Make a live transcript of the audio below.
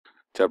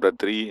Chapter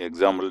 3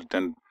 example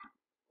 10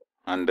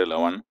 and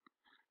 11.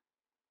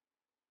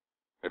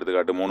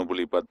 எடுத்துக்காட்டு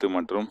 3.10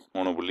 மற்றும்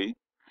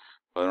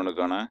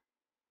 3.11க்கான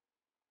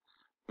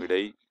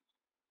விடை.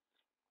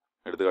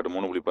 எடுத்துக்காட்டு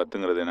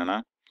 3.10ங்கிறது என்னன்னா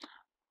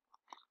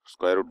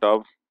square root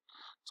of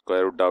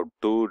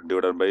 2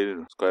 divided by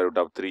square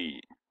root of 3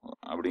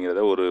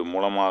 அப்படிங்கிறத ஒரு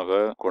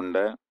மூலமாக கொண்ட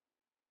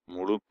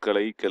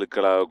முழுக்களை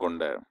கெழுக்களாக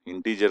கொண்ட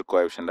இன்டீஜர்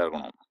கோஎஃபிஷியண்டாக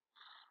இருக்கணும்.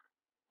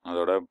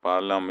 அதோட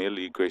பாலினாமியல்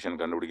ஈக்குவேஷன்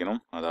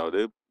கண்டுபிடிக்கணும், அதாவது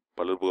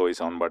பல்லுறுப்புக்கோவை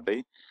சமன்பாட்டை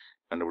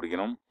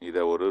கண்டுபிடிக்கணும்.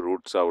 இதை ஒரு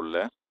ரூட்ஸாக உள்ள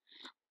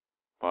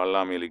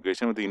பாலினாமியல்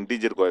ஈக்குவேஷன் வித்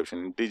இன்டீஜர்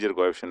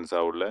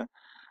கோஎஃபிஷியன்ஸாக உள்ள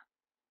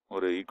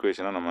ஒரு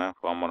ஈக்குவேஷனை நம்ம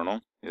ஃபார்ம்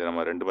பண்ணணும். இதை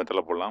நம்ம 2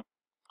 மெத்தடில் போடலாம்.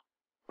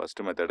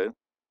 ஃபஸ்ட்டு மெத்தடு,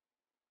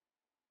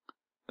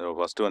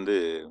 ஃபஸ்ட்டு வந்து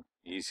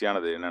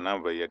ஈஸியானது என்னென்னா,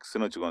 இப்போ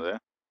எக்ஸ்ன்னு வச்சுக்கோங்க.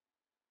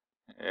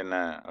 என்ன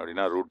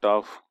அப்படின்னா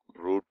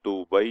 √2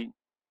 by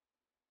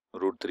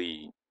 √3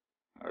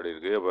 அப்படி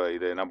இருக்குது. அப்போ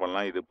இதை என்ன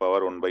பண்ணலாம், இது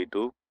பவர்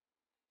 1/2,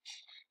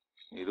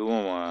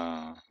 இதுவும்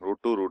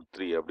 √2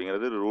 √3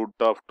 அப்படிங்கிறது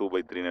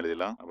 √2/3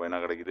 எழுதிடலாம். அப்போ என்ன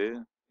கிடைக்குது,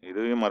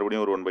 இதுவும்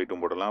மறுபடியும் ஒரு 1/2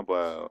 போடலாம். அப்போ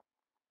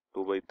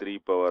 2/3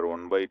 பவர்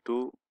 1/2,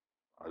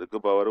 அதுக்கு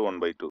power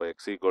 1/2.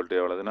 X equal to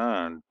எவ்வளோதுன்னா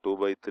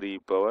 2/3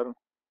 power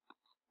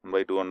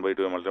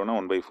 1/2 மல்டிப்ளைனா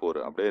 1/4.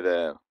 அப்படியே இதை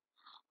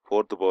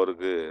 4th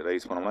பவருக்கு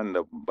ரைஸ் பண்ணோம்னா இந்த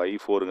பை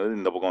 4ங்கிறது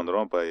இந்த பக்கம்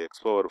வந்துடும். அப்போ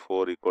எக்ஸ் பவர்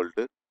 4 ஈக்குவல்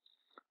டு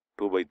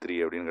 2/3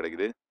 அப்படின்னு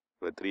கிடைக்குது.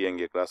 இப்போ 3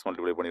 அங்கே கிராஸ்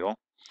மல்டிப்ளை பண்ணிடுவோம்.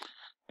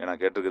 ஏன்னா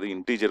கேட்டிருக்குது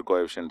இன்டீஜர்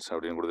கோஎஃபிஷியன்ட்ஸ்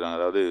அப்படின்னு கொடுத்துருக்காங்க,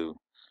 அதாவது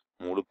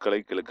முழுக்களை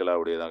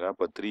கெழுக்களாக உடையதாக.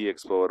 அப்போ 3x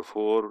power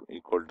 4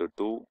 equal to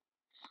 2,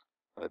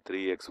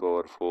 3x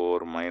power 4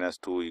 minus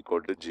 2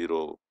 equal to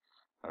 0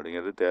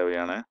 அப்படிங்கிறது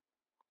தேவையான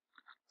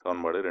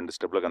சமன்பாடு. 2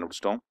 ஸ்டெப்பில்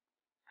கண்டுபிடிச்சிட்டோம்.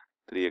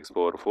 3x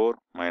power 4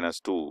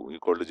 minus 2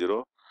 equal to 0.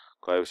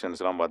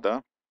 கோஎஃபிஷியன்ட்ஸ்லாம் பார்த்தா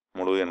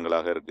முழு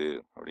எண்களாக இருக்குது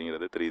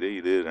அப்படிங்கிறது தெரியுது.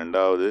 இது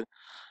 2வது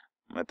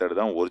மெத்தடு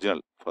தான்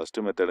ஒரிஜினல்.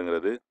 ஃபஸ்ட்டு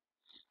மெத்தடுங்கிறது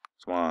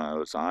சும்மா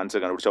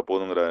ஆன்சர் கண்டுபிடிச்சா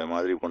போதுங்கிற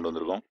மாதிரி கொண்டு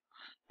வந்திருக்கோம்.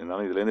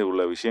 இருந்தாலும் இதுலேருந்து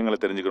உள்ள விஷயங்களை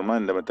தெரிஞ்சுக்கணும்னா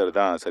இந்த மெத்தட்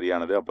தான்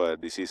சரியானது. அப்போ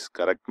this is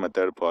correct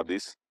method for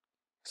this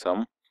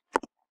some.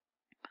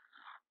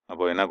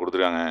 அப்போ என்ன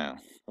கொடுத்துருக்காங்க,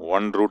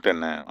 1 ரூட்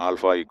என்ன,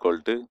 ஆல்ஃபா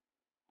ஈக்குவல் டு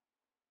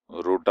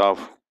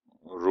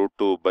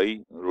 √2 by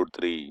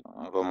 √3.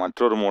 அப்போ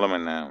மற்றொரு மூலம்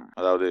என்ன,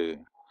 அதாவது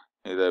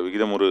இதை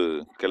விகிதமுறு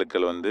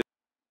கெழுக்கள் வந்து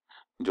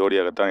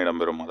ஜோடியாகத்தான்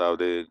இடம்பெறும்,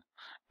 அதாவது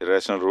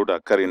ரேஷனல் ரூட்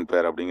அக்கர் இன்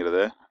பேர் அப்படிங்கிறத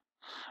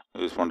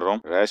யூஸ் பண்ணுறோம்.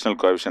 ரேஷனல்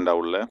கோஎஃபிஷியண்டாக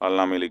உள்ள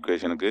பாலினாமியல்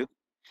ஈக்குவேஷனுக்கு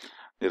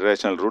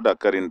இரேஷனல் ரூட்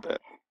அக்கர் இன்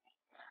பேர்.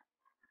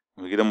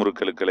 விகிதமுறு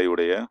கெழுக்களை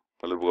உடைய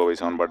பல்லுறுப்புக்கோவை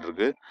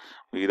சமன்பாட்டிற்கு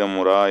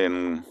விகிதமுறா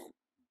எண்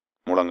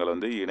மூலங்கள்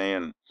வந்து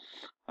இணையன்,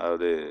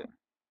 அதாவது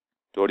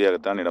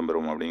ஜோடியாகத்தான்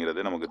இடம்பெறும் அப்படிங்கிறது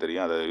நமக்கு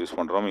தெரியும். அதை யூஸ்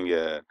பண்ணுறோம்.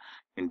 இங்கே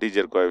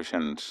இன்டீஜர்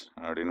கோஎஃபிஷியன்ட்ஸ்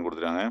அப்படின்னு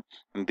கொடுத்துருக்காங்க.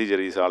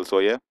 Integer is also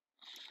a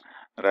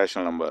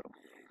rational number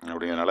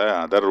அப்படிங்கிறதுனால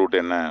அதர் ரூட்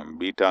என்ன,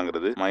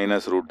 பீட்டாங்கிறது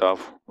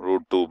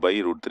 -√2 by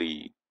 √3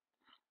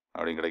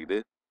 அப்படின்னு கிடைக்குது.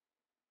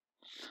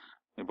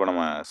 இப்போ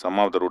நம்ம சம்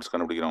ஆஃப் த ரூட்ஸ்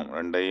கண்டுபிடிக்கிறோம்.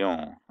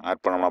 ரெண்டையும்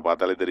ஆட் பண்ணோம்னா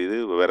பார்த்தாலே தெரியுது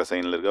வேறு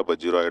சைனில் இருக்குது. அப்போ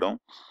 0 ஆகிடும்.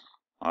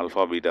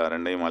 ஆல்ஃபா பீட்டா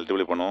ரெண்டையும்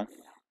மல்டிப்ளை பண்ணுவோம்.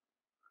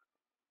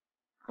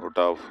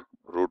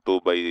 √2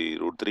 by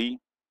 √3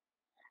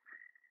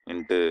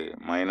 இன்ட்டு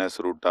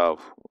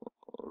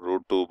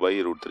 -√2 by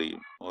 √3.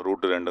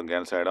 ரூட்டு ரெண்டும்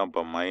கேன்சல் ஆகிடும்.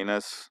 இப்போ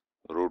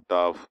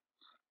 -√,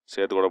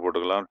 சேர்த்து கூட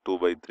போட்டுக்கலாம்,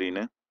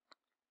 2/3ன்னு.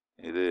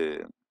 இது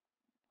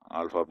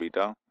ஆல்ஃபா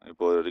பீட்டா.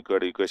 இப்போ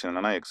ரிக்வயர்டு ஈக்குவேஷன்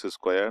என்னென்னா x²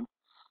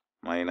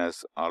 minus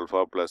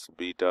alpha plus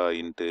beta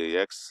into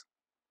x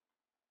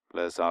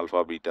plus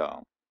alpha beta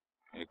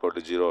equal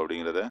to 0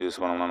 அப்படிங்கிறத யூஸ்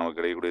பண்ணோம்னா நமக்கு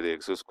கிடைக்கக்கூடியது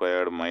x²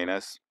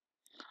 minus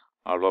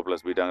alpha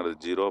plus betaங்கிறது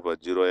 0. இப்போ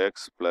 0x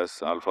plus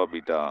alpha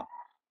beta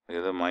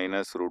இது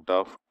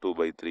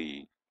 -√2/3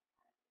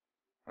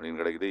 அப்படின்னு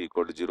கிடைக்குது,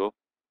 ஈக்குவல் டு 0.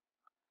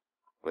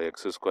 இப்போ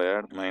x²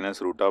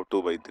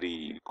 -√2/3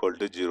 ஈக்குவல்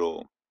டு 0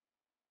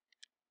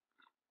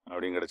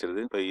 அப்படின்னு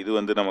கிடைச்சிருது. இப்போ இது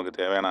வந்து நமக்கு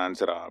தேவையான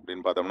ஆன்சரா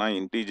அப்படின்னு பார்த்தோம்னா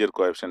இன்டீஜர்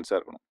கோஎஃபிஷியன்ட்ஸாக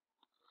இருக்கணும்.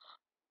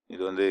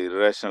 இது வந்து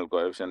இரேஷனல்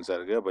கோஎஃபிஷியன்ட்ஸாக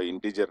இருக்குது. அப்போ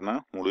இன்டீஜர்னா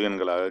முழு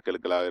எண்களாக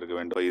கெழுக்களாக இருக்க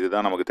வேண்டும்.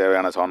 இதுதான் நமக்கு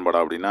தேவையான சமன்பாடு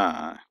அப்படின்னா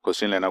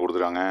கொஸ்டினில் என்ன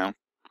கொடுத்துருக்காங்க,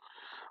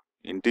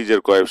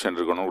 இன்டீஜர் கோஎஃபிஷியன்ட்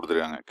இருக்கணும்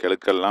கொடுத்துருக்காங்க.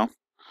 கெழுக்கள்லாம்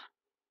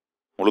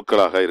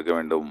முழுக்களாக இருக்க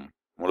வேண்டும்,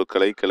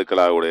 முழுக்களை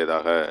கெழுக்களாக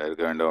உடையதாக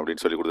இருக்க வேண்டும்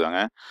அப்படின்னு சொல்லி கொடுத்தாங்க.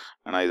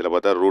 ஆனால் இதில்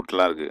பார்த்தா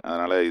ரூட்லாம் இருக்குது.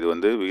 அதனால் இது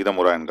வந்து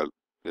விகிதமுறா எண்கள்,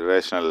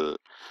 இரேஷனல்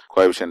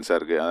கோஎஃபிஷியன்ட்ஸாக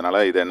இருக்குது.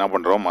 அதனால் இதை என்ன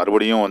பண்ணுறோம்,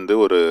 மறுபடியும் வந்து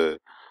ஒரு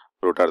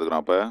ரூட்டாக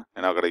எடுத்துக்கிறோம். அப்போ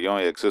என்ன கிடைக்கும்,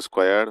 x²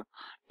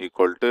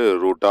 ஈக்குவல் டு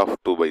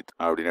 √2/3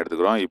 அப்படின்னு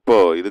எடுத்துக்கிறோம்.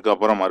 இப்போது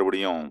இதுக்கப்புறம்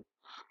மறுபடியும்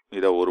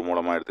இதை ஒரு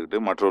மூலமாக எடுத்துக்கிட்டு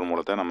மற்றொரு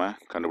மூலத்தை நம்ம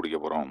கண்டுபிடிக்க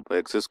போகிறோம். இப்போ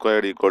x²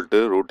 ஈக்குவல் டு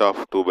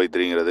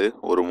 √2/3ங்கிறது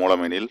ஒரு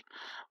மூலம் எனில்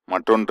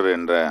மற்றொன்று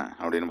என்ற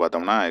அப்படின்னு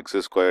பார்த்தோம்னா x²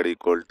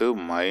 ஈக்குவல் டு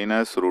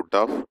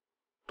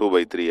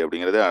 -√2/3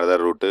 அப்படிங்கிறது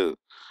அதர் ரூட்டு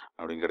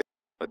அப்படின்னு கிடைக்கும்.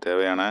 இப்போ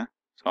தேவையான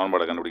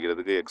சமன்பாடை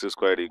கண்டுபிடிக்கிறதுக்கு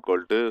x²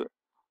 ஈக்குவல் டு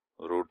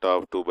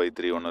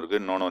 √2/3 ஒன்று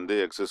இருக்குது. இன்னொன்று வந்து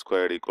x²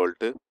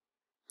 ஈக்குவல் டு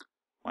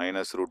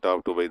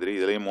 -√2/3.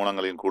 இதுலேயும்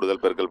மூலங்களின்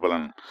கூடுதல் பெருக்கல்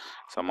பலன்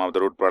some of the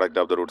root product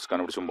of the roots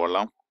கண்டுபிடிச்சும்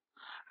போடலாம்.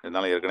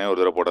 இருந்தாலும் ஏற்கனவே ஒரு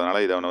தடவை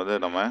போட்டதுனால இதை வந்து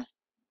நம்ம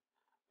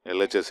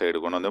LHS சைடு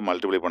கொண்டு வந்து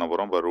மல்டிப்ளை பண்ண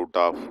போகிறோம். இப்போ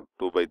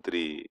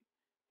 √2/3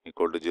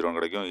 ஈக்குவல் டு 0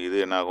 கிடைக்கும். இது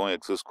என்ன ஆகும்,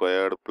 X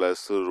squared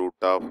plus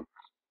root of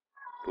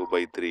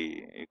 2/3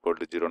 equal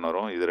to 0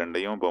 வரும். இது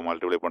ரெண்டையும் இப்போ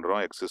மல்டிப்ளை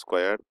பண்ணுறோம். X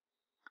squared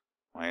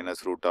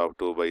minus root of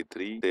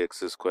 2/3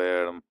 X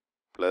squared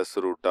plus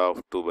root of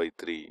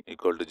 2/3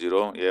 equal to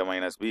 0. A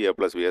minus B A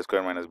plus B A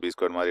square minus B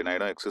square மாதிரி என்ன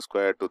ஆகிடும், X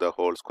square to the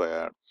whole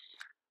square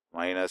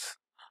minus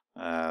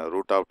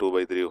root of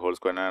 2/3 whole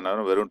square என்ன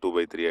வெறும்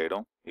 2/3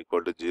 ஆகிடும்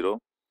equal to 0.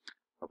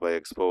 அப்போ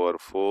X power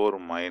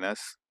 4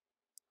 minus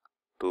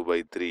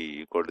 2/3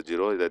 equal to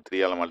 0. இதை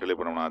 3ஆல் multiply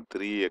பண்ணோம்னா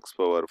 3x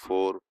power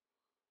 4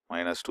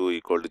 minus 2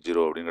 equal to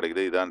 0 அப்படின்னு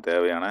கிடைக்குது. இதுதான்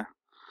தேவையான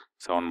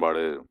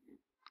சமன்பாடு.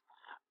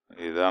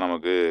 இதுதான்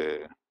நமக்கு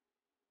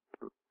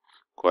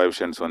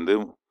கோஎஃபிஷியன்ட்ஸ் வந்து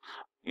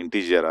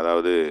இன்டீஜர்,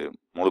 அதாவது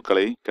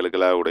முழுக்களை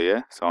கெழுக்களாக உடைய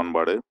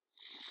சமன்பாடு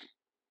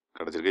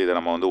கிடச்சிருக்கு. இதை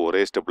நம்ம வந்து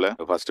ஒரே ஸ்டெப்பில்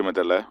ஃபஸ்ட்டு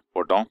மெத்தடில்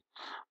போட்டோம்,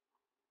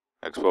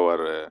 எக்ஸ்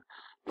பவர்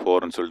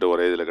 4ன்னு சொல்லிட்டு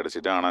ஒரே இதில்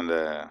கிடச்சிட்டு. ஆனால்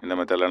இந்த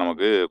மெத்தடில்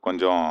நமக்கு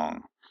கொஞ்சம்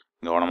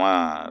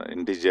கவனமாக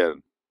இன்டீஜர்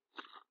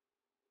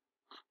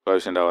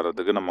கோஎஃபிஷியண்டாக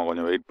வர்றதுக்கு நம்ம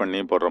கொஞ்சம் வெயிட் பண்ணி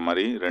போடுற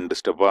மாதிரி 2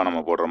 ஸ்டெப்பாக நம்ம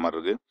போடுற மாதிரி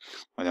இருக்குது.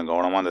 கொஞ்சம்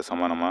கவனமாக அந்த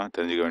சம்மை நம்ம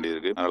தெரிஞ்சுக்க வேண்டியது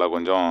இருக்குது. அதனால்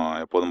கொஞ்சம்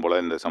எப்போதும்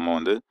போல் இந்த சம்மை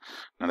வந்து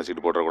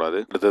நினச்சிக்கிட்டு போடக்கூடாது.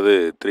 அடுத்தது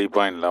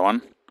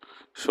 3.11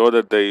 show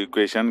that the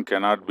equation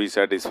cannot be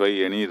satisfy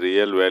any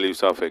real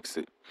values of X.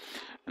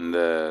 இந்த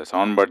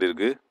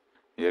சமன்பாட்டிற்கு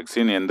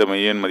எக்ஸின் எந்த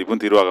மெய்யெண்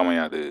மதிப்பும் தீர்வாக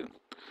அமையாது,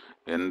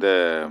 எந்த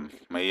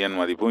மெய்யெண்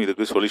மதிப்பும்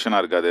இதுக்கு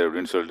சொல்யூஷனாக இருக்காது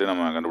அப்படின்னு சொல்லிட்டு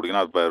நம்ம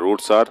கண்டுபிடிக்கணும். இப்போ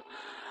ரூட்ஸ் ஆர்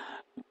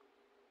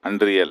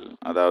அன்ரியல்,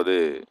 அதாவது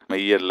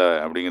மெய்யல்ல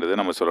அப்படிங்கிறத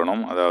நம்ம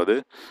சொல்லணும். அதாவது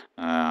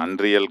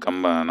அன்ரியல்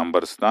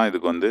நம்பர்ஸ் தான்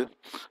இதுக்கு வந்து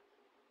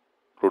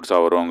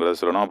ரூட்ஸாக வருங்கிறத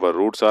சொல்லணும். அப்போ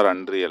ரூட்ஸ் ஆர்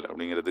அன்ரியல்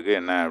அப்படிங்கிறதுக்கு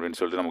என்ன அப்படின்னு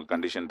சொல்லிட்டு நமக்கு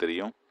கண்டிஷன்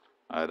தெரியும்.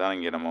 அதுதான்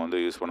இங்கே நம்ம வந்து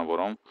யூஸ் பண்ண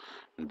போகிறோம்.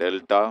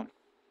 டெல்டா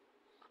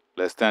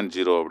லெஸ் தேன்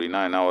 0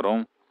 அப்படின்னா என்ன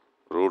வரும்,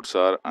 ரூட்ஸ்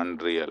ஆர்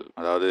அன்ரியல்,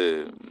 அதாவது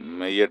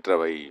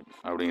மெய்யற்றவை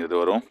அப்படிங்கிறது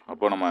வரும்.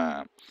 அப்போ நம்ம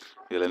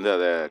இதுலேருந்து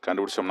அதை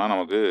கண்டுபிடிச்சோம்னா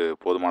நமக்கு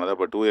போதுமானது.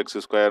 அப்போ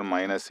 2x square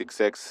minus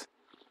 6x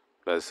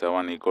plus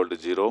 7 equal to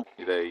 0.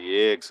 இதை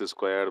ax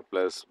square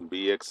plus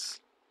px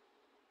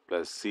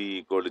plus C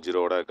equal to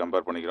 0வோட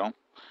compare பண்ணிக்கிறோம்.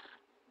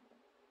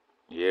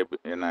 ஏ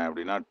என்ன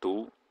அப்படின்னா 2,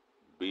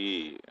 பி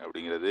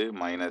அப்படிங்கிறது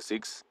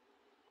 -6,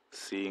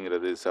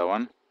 சிங்கிறது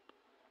 7,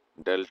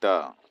 டெல்டா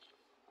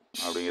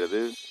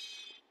அப்படிங்கிறது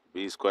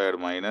பி ஸ்கொயர்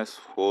மைனஸ்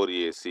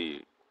 4ac,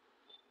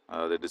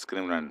 அதாவது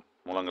டிஸ்கிரிமினன்ட்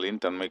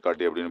மூலங்களின் தன்மை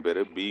காட்டி அப்படின்னு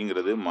பேர்.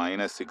 பிங்கிறது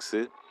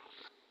 -6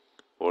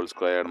 ஹோல்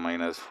ஸ்கொயர்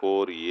மைனஸ்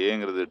 4,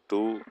 ஏங்கிறது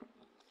 2,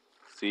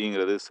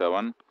 சிங்கிறது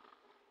 7,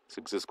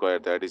 6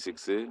 square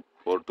 36,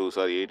 4 2s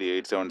are 8,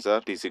 8 7s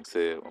are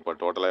 36. அப்போ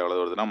டோட்டலாக எவ்வளோ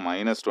வருதுன்னா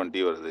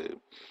 -20 வருது.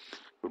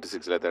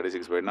 56ல்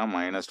 36 போயிட்டுனா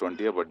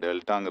 -20. அப்போ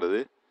டெல்டாங்கிறது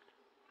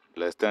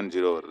லெஸ் தேன்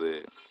 0 வருது.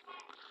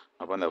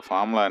 அப்போ இந்த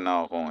ஃபார்முலா என்ன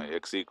ஆகும்,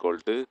 X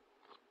equal to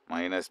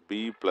minus B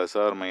plus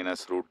R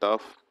minus root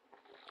of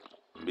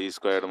B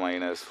squared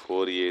minus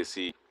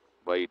 4ac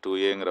by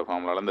 2aங்கிற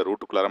ஃபார்முலாவில் இந்த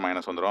ரூட்டுக்குள்ளார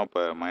மைனஸ் வந்துடும்.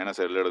 அப்போ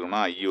மைனஸ் எதில்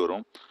எடுக்கணும்னா ஐ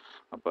வரும்.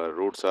 அப்போ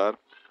ரூட்ஸ் ஆர்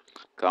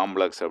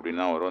காம்ப்ளெக்ஸ்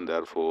அப்படின்னா வரும்.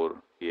 Therefore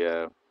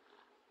here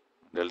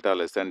delta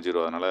less than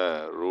 0, அதனால்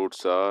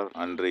ரூட்ஸ் ஆர்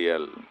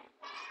அன்ரியல்,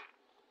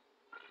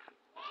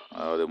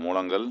 அதாவது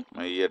மூலங்கள்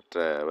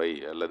மெய்யற்றவை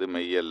அல்லது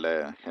மெய்யல்ல.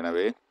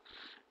 எனவே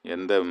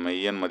எந்த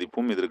மெய்யன்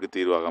மதிப்பும் இதற்கு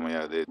தீர்வாக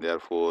அமையாது.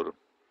 தேர்ஃபோர்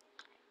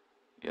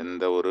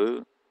எந்த ஒரு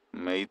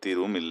மெய்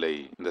தீர்வும் இல்லை,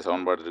 இந்த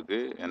சமன்பாட்டிற்கு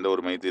எந்த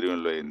ஒரு மெய் தீர்வும்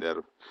இல்லை.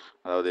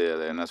 அதாவது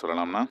அதை என்ன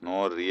சொல்லலாம்னா, no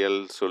real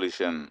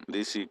solution,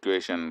 this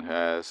equation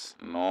has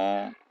no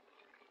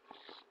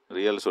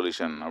real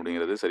solution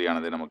அப்படிங்கிறது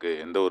சரியானது. நமக்கு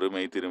எந்த ஒரு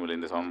மெய் தீர்வும் இல்லை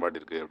இந்த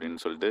சமன்பாட்டிற்கு அப்படின்னு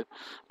சொல்லிட்டு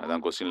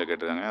அதான் கொஸ்டினில்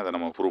கேட்டிருக்காங்க. அதை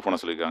நம்ம ப்ரூஃப் பண்ண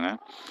சொல்லியிருக்காங்க.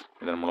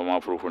 இதன் மூலமாக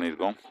ப்ரூஃப்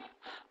பண்ணியிருக்கோம்.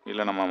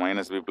 இல்லை நம்ம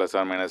 -b ப்ளஸ்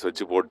ஆர் மைனஸ்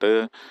வச்சு போட்டு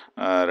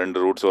 2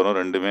 ரூட்ஸ் வரும்,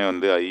 ரெண்டுமே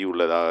வந்து ஐ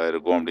உள்ளதாக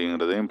இருக்கும்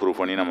அப்படிங்கிறதையும் ப்ரூஃப்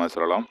பண்ணி நம்ம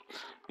சொல்லலாம்.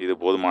 இது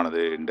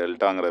போதுமானது.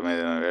 டெல்டாங்கிற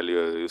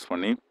வேல்யூ யூஸ்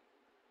பண்ணி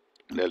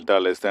டெல்டா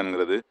லெஸ்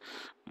தேன்ங்கிறது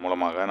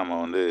மூலமாக நம்ம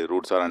வந்து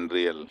ரூட்ஸ் ஆர்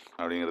அன்ரியல்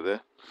அப்படிங்கிறத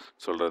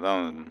சொல்கிறது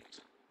தான்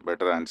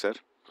பெட்டர் ஆன்சர்.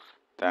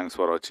 தேங்க்ஸ்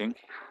ஃபார் வாட்சிங்.